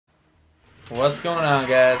What's going on,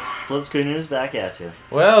 guys? Split Screeners back at you.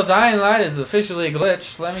 Well, Dying Light is officially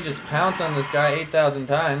glitched. Let me just pounce on this guy 8,000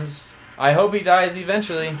 times. I hope he dies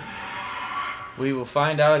eventually. We will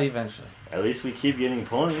find out eventually. At least we keep getting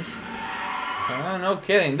points. No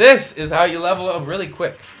kidding. This is how you level up really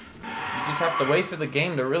quick. You just have to wait for the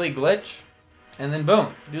game to really glitch, and then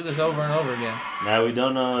boom, do this over and over again. Now we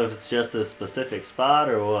don't know if it's just a specific spot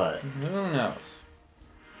or what. Who knows?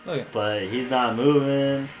 Look at him. But he's not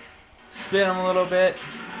moving. Spin him a little bit.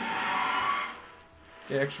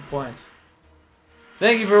 Get extra points.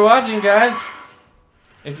 Thank you for watching, guys.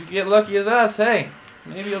 If you get lucky as us, hey,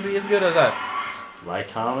 maybe you'll be as good as us. Like,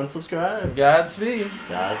 comment, subscribe. Godspeed.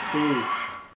 Godspeed.